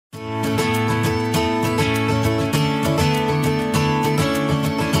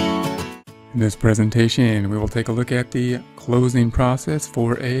this presentation, we will take a look at the closing process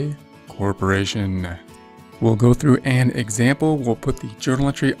for a corporation. We'll go through an example. We'll put the journal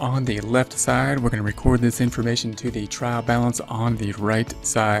entry on the left side. We're going to record this information to the trial balance on the right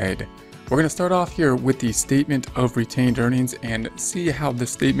side. We're going to start off here with the statement of retained earnings and see how the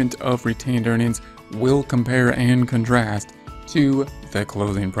statement of retained earnings will compare and contrast to the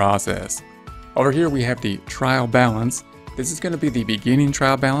closing process. Over here we have the trial balance. This is going to be the beginning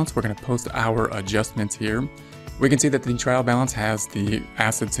trial balance. We're going to post our adjustments here. We can see that the trial balance has the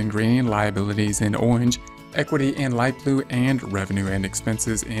assets in green, liabilities in orange, equity in light blue, and revenue and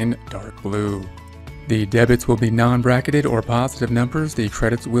expenses in dark blue. The debits will be non-bracketed or positive numbers. The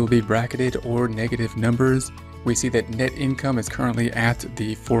credits will be bracketed or negative numbers. We see that net income is currently at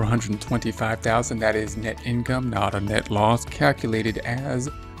the $425,000. That is net income, not a net loss, calculated as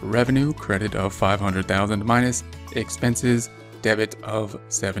revenue credit of $500,000 minus expenses debit of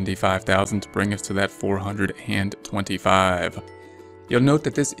 $75,000 to bring us to that $425,000. You'll note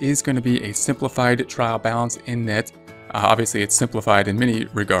that this is going to be a simplified trial balance in that obviously it's simplified in many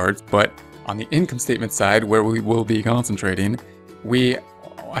regards, but on the income statement side, where we will be concentrating, we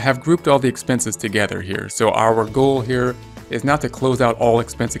have grouped all the expenses together here. So our goal here is not to close out all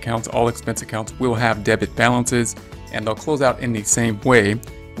expense accounts. All expense accounts will have debit balances and they'll close out in the same way.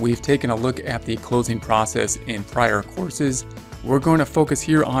 We've taken a look at the closing process in prior courses. We're going to focus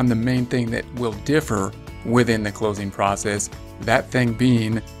here on the main thing that will differ within the closing process, that thing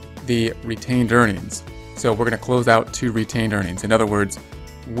being the retained earnings. So we're going to close out to retained earnings. In other words,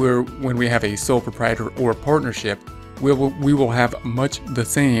 when we have a sole proprietor or partnership, we will have much the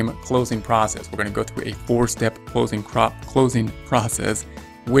same closing process. We're going to go through a 4-step closing process,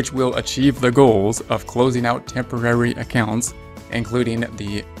 which will achieve the goals of closing out temporary accounts, including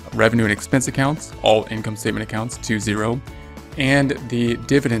the revenue and expense accounts, all income statement accounts to zero, and the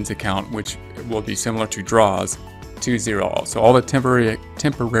dividends account, which will be similar to draws, to zero. So all the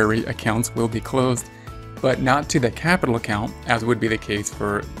temporary accounts will be closed, but not to the capital account, as would be the case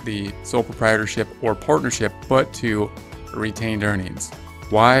for the sole proprietorship or partnership, but to retained earnings.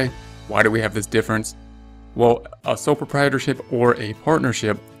 Why? Why do we have this difference? Well, a sole proprietorship or a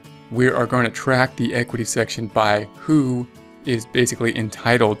partnership, we are going to track the equity section by who is basically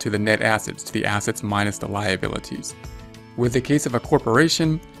entitled to the net assets, to the assets minus the liabilities. With the case of a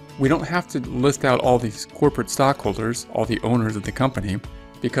corporation, we don't have to list out all these corporate stockholders, all the owners of the company,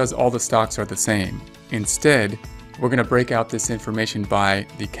 because all the stocks are the same. Instead, we're going to break out this information by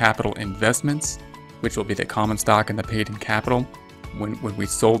the capital investments, which will be the common stock and the paid in capital. When we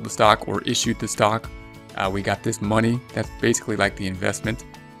sold the stock or issued the stock, we got this money. That's basically like the investment,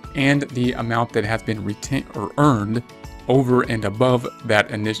 and the amount that has been retained or earned over and above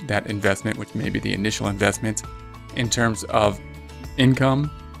that investment, which may be the initial investment, in terms of income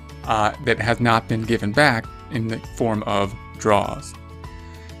that has not been given back in the form of draws.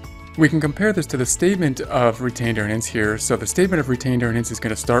 We can compare this to the statement of retained earnings here. So the statement of retained earnings is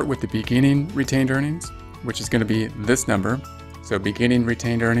going to start with the beginning retained earnings, which is going to be this number. So beginning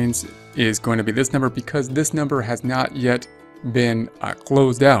retained earnings is going to be this number because this number has not yet been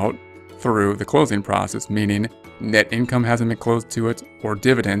closed out through the closing process, meaning net income hasn't been closed to it or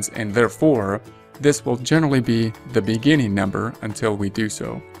dividends, and therefore this will generally be the beginning number until we do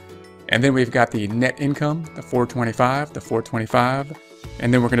so. And then we've got the net income, the 425,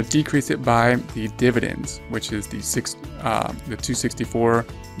 and then we're going to decrease it by the dividends, which is the 264,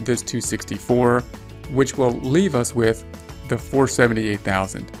 this 264, which will leave us with the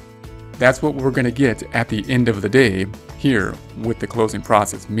 478,000. That's what we're going to get at the end of the day here with the closing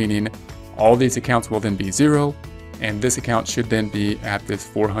process, meaning all these accounts will then be zero, and this account should then be at this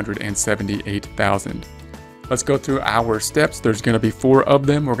 478,000. Let's go through our steps. There's going to be 4 of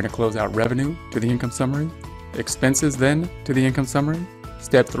them. We're going to close out revenue to the income summary, expenses then to the income summary.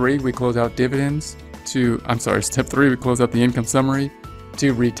 Step 3, we close out dividends to, step 3, we close out the income summary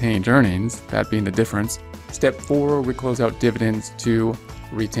to retained earnings, that being the difference. Step 4, we close out dividends to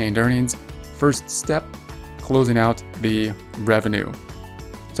retained earnings. First step, closing out the revenue.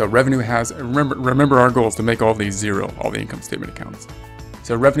 So revenue has, remember our goal is to make all these zero, all the income statement accounts.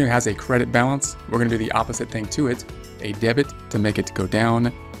 So revenue has a credit balance. We're going to do the opposite thing to it, a debit to make it go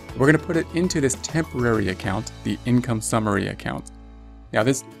down. We're going to put it into this temporary account, the income summary account. Now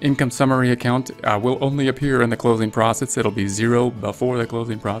this income summary account will only appear in the closing process. It'll be zero before the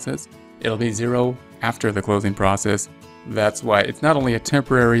closing process. It'll be zero after the closing process. That's why it's not only a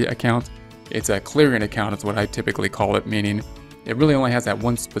temporary account, it's a clearing account is what I typically call it, meaning it really only has that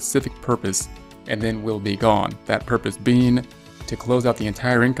one specific purpose and then will be gone. That purpose being to close out the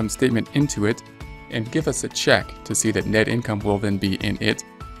entire income statement into it and give us a check to see that net income will then be in it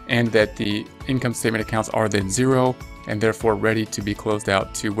and that the income statement accounts are then 0 and therefore ready to be closed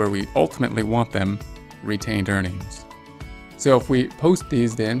out to where we ultimately want them, retained earnings. So if we post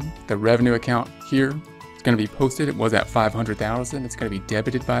these, then the revenue account here is going to be posted. It was at 500,000. It's going to be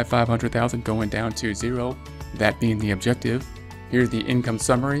debited by 500,000 going down to 0, that being the objective. Here's the income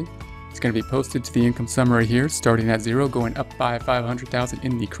summary. It's going to be posted to the income summary here, starting at 0, going up by 500,000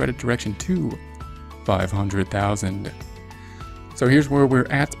 in the credit direction to 500,000. So here's where we're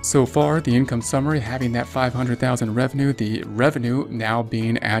at so far, the income summary having that 500,000 revenue, the revenue now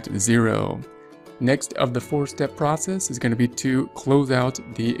being at 0. Next of the 4-step process is going to be to close out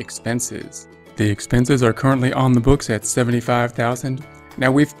the expenses. The expenses are currently on the books at 75,000.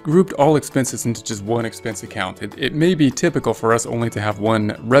 Now we've grouped all expenses into just one expense account. It may be typical for us only to have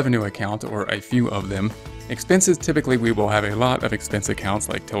one revenue account or a few of them. Expenses, typically we will have a lot of expense accounts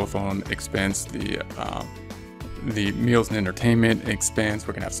like telephone expense, the meals and entertainment expense,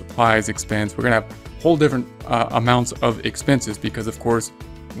 we're going to have supplies expense, we're going to have whole different amounts of expenses because of course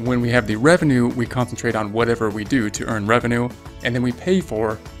when we have the revenue we concentrate on whatever we do to earn revenue and then we pay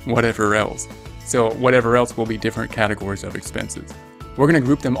for whatever else. So whatever else will be different categories of expenses. We're going to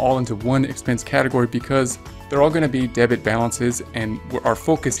group them all into one expense category because they're all going to be debit balances and our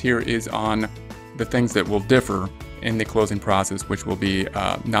focus here is on the things that will differ in the closing process, which will be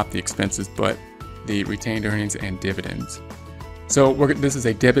not the expenses but the retained earnings and dividends. So this is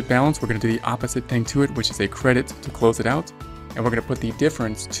a debit balance. We're going to do the opposite thing to it, which is a credit to close it out. And we're going to put the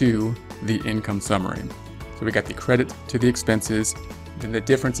difference to the income summary. So we got the credit to the expenses, then the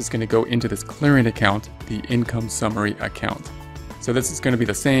difference is going to go into this clearing account, the income summary account. So this is going to be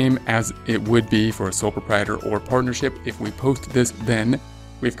the same as it would be for a sole proprietor or partnership. If we post this, then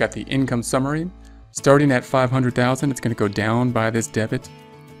we've got the income summary. Starting at 500,000, it's going to go down by this debit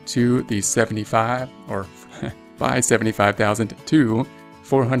to the 75 or by 75,000 to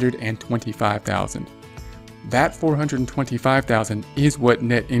 425,000. That 425,000 is what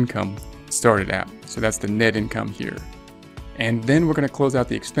net income started at. So that's the net income here. And then we're going to close out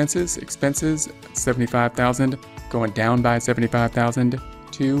the expenses. Expenses 75,000 going down by 75,000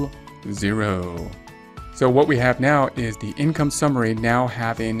 to 0. So what we have now is the income summary now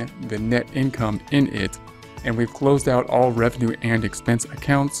having the net income in it. And we've closed out all revenue and expense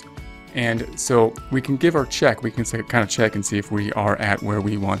accounts. And so we can give our check, we can kind of check and see if we are at where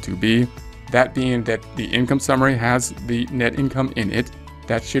we want to be. That being that the income summary has the net income in it,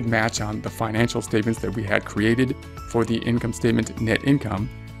 that should match on the financial statements that we had created for the income statement net income.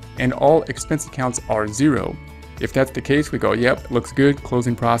 And all expense accounts are 0. If that's the case, we go, yep, looks good,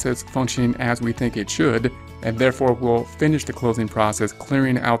 closing process functioning as we think it should, and therefore we'll finish the closing process,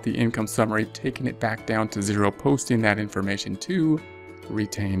 clearing out the income summary, taking it back down to 0, posting that information to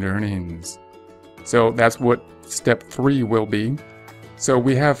retained earnings. So that's what step 3 will be. So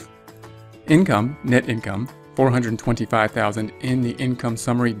we have income, net income, 425,000 in the income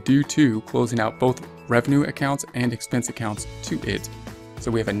summary due to closing out both revenue accounts and expense accounts to it. So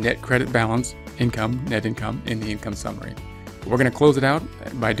we have a net credit balance, income, net income in the income summary. We're going to close it out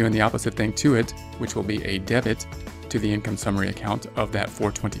by doing the opposite thing to it, which will be a debit to the income summary account of that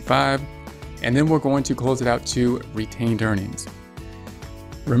 425. And then we're going to close it out to retained earnings.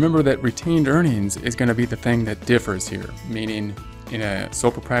 Remember that retained earnings is going to be the thing that differs here, meaning in a sole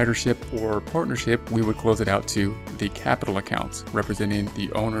proprietorship or partnership, we would close it out to the capital accounts, representing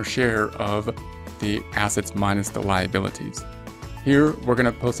the owner's share of the assets minus the liabilities. Here, we're going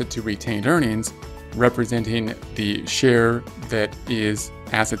to post it to retained earnings, representing the share that is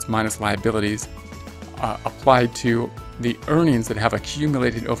assets minus liabilities applied to the earnings that have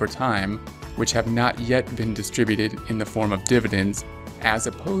accumulated over time, which have not yet been distributed in the form of dividends, as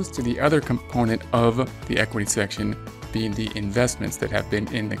opposed to the other component of the equity section being the investments that have been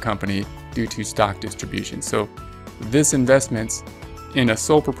in the company due to stock distribution. So this investments in a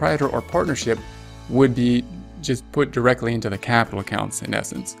sole proprietor or partnership would be just put directly into the capital accounts in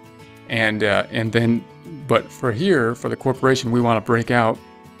essence. But for here, for the corporation, we want to break out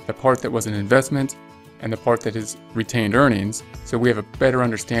the part that was an investment and the part that is retained earnings, so we have a better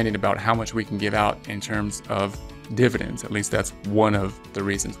understanding about how much we can give out in terms of dividends. At least that's one of the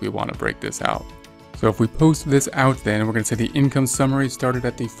reasons we want to break this out. So if we post this out, then we're going to say the income summary started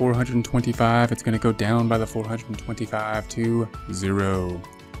at the 425. It's going to go down by the 425 to 0.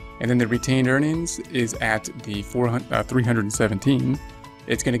 And then the retained earnings is at the 317.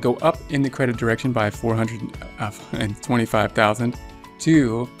 It's going to go up in the credit direction by 425,000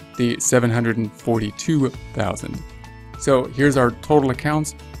 to the 742,000. So here's our total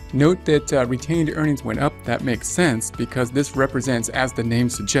accounts. Note that retained earnings went up. That makes sense because this represents, as the name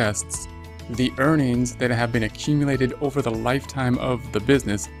suggests, the earnings that have been accumulated over the lifetime of the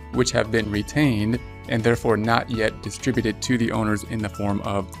business which have been retained and therefore not yet distributed to the owners in the form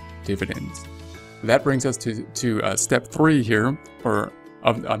of dividends. That brings us to step 3 here,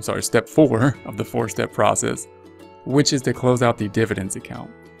 step 4 of the 4-step process, which is to close out the dividends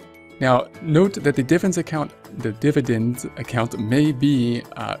account. Now, note that the dividends account may be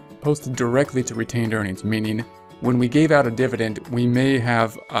posted directly to retained earnings, meaning when we gave out a dividend, we may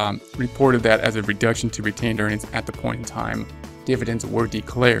have reported that as a reduction to retained earnings at the point in time dividends were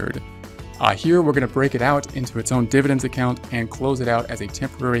declared. Here, we're going to break it out into its own dividends account and close it out as a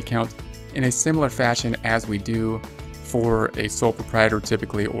temporary account in a similar fashion as we do for a sole proprietor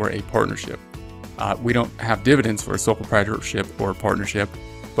typically, or a partnership. We don't have dividends for a sole proprietorship or partnership,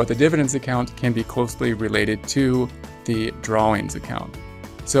 but the dividends account can be closely related to the drawings account.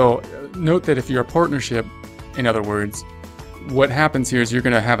 So note that if you're a partnership, in other words, what happens here is you're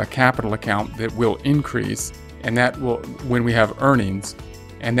going to have a capital account that will increase, and that will, when we have earnings,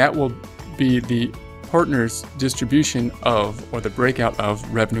 and that will be the partner's distribution of, or the breakout of,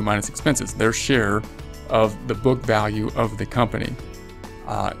 revenue minus expenses, their share of the book value of the company.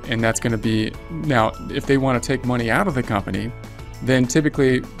 And that's going to be, now, if they want to take money out of the company, then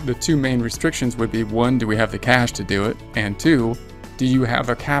typically the 2 main restrictions would be, 1, do we have the cash to do it? And 2, do you have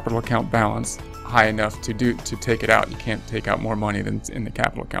a capital account balance high enough to take it out? You can't take out more money than in the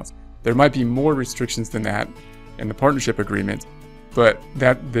capital accounts. There might be more restrictions than that in the partnership agreement, but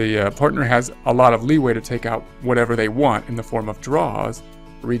that the partner has a lot of leeway to take out whatever they want in the form of draws,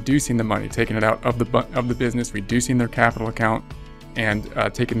 reducing the money, taking it out of the business, reducing their capital account, and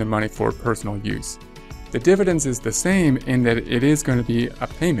taking the money for personal use. The dividends is the same in that it is going to be a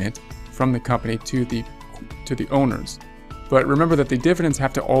payment from the company to the owners. But remember that the dividends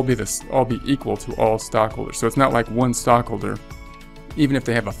have to all be equal to all stockholders. So it's not like one stockholder, even if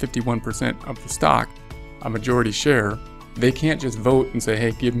they have a 51% of the stock, a majority share, they can't just vote and say,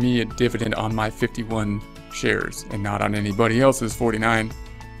 hey, give me a dividend on my 51 shares and not on anybody else's 49%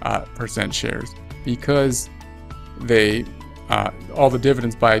 shares, because they all the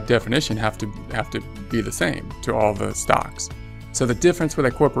dividends by definition have to be the same to all the stocks. So the difference with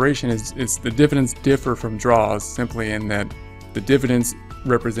a corporation is the dividends differ from draws simply in that the dividends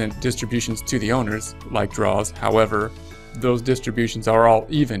represent distributions to the owners, like draws. However, those distributions are all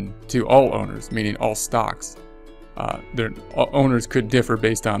even to all owners, meaning all stocks. Their owners could differ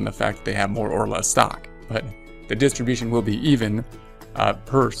based on the fact that they have more or less stock, but the distribution will be even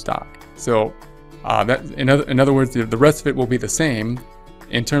per stock. So in other words, the rest of it will be the same.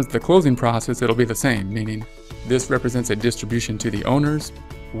 In terms of the closing process, it'll be the same, meaning this represents a distribution to the owners.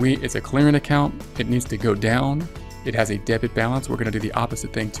 It's a clearing account. It needs to go down. It has a debit balance. We're going to do the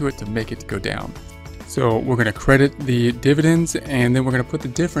opposite thing to it to make it go down. So we're going to credit the dividends, and then we're going to put the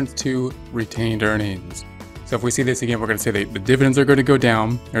difference to retained earnings. So if we see this again, we're going to say the dividends are going to go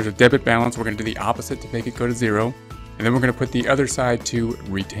down. There's a debit balance. We're going to do the opposite to make it go to 0. And then we're going to put the other side to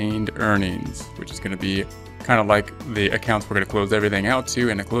retained earnings, which is going to be kind of like the accounts we're going to close everything out to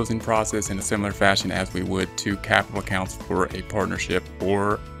in a closing process in a similar fashion as we would to capital accounts for a partnership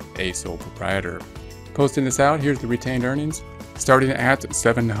or a sole proprietor. Posting this out, here's the retained earnings, starting at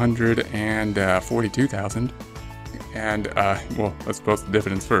 $742,000. And well, let's post the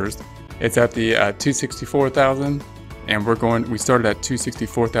dividends first. It's at the $264,000. And we started at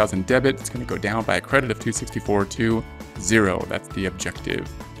 $264,000 debit. It's going to go down by a credit of $264,000 to 0. That's the objective.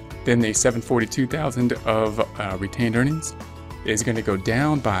 Then the $742,000 of retained earnings is going to go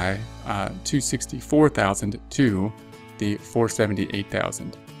down by $264,000 to the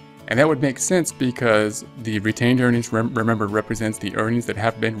 $478,000. And that would make sense because the retained earnings, remember, represents the earnings that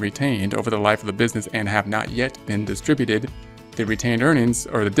have been retained over the life of the business and have not yet been distributed. The retained earnings,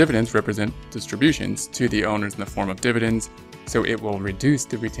 or the dividends, represent distributions to the owners in the form of dividends, so it will reduce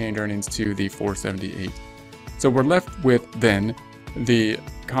the retained earnings to the $478,000. So we're left with then the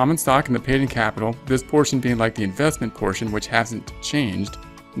common stock and the paid-in capital, this portion being like the investment portion, which hasn't changed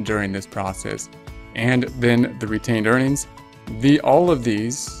during this process, and then the retained earnings. All of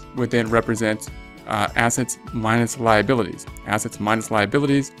these would then represent assets minus liabilities. Assets minus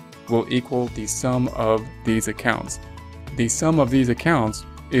liabilities will equal the sum of these accounts. The sum of these accounts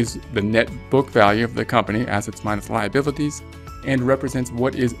is the net book value of the company, assets minus liabilities, and represents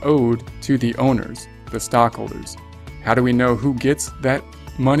what is owed to the owners, the stockholders. How do we know who gets that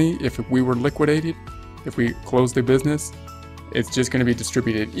money if we were liquidated? If we close the business? It's just going to be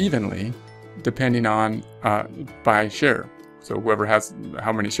distributed evenly depending on by share. So whoever has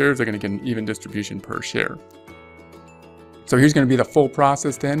how many shares, they're going to get an even distribution per share. So here's going to be the full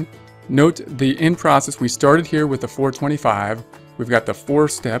process then. Note the in process, we started here with the 425. We've got the 4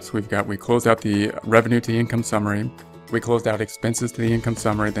 steps. We closed out the revenue to income summary. We closed out expenses to the income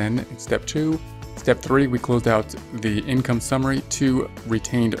summary then in step 2. Step 3, we closed out the income summary to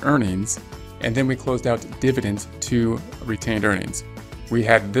retained earnings, and then we closed out dividends to retained earnings. We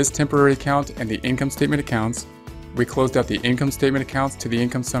had this temporary account and the income statement accounts. We closed out the income statement accounts to the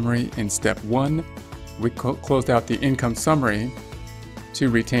income summary in step 1. We closed out the income summary to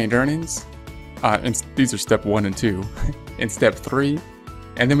retained earnings. And these are step 1 and 2 in step 3.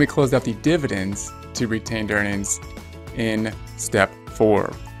 And then we closed out the dividends to retained earnings in step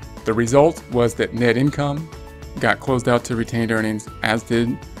 4. The result was that net income got closed out to retained earnings, as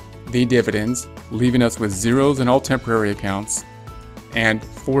did the dividends, leaving us with zeros in all temporary accounts and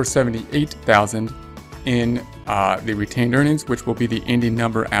 $478,000 in the retained earnings, which will be the ending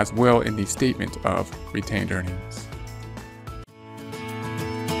number as well in the statement of retained earnings.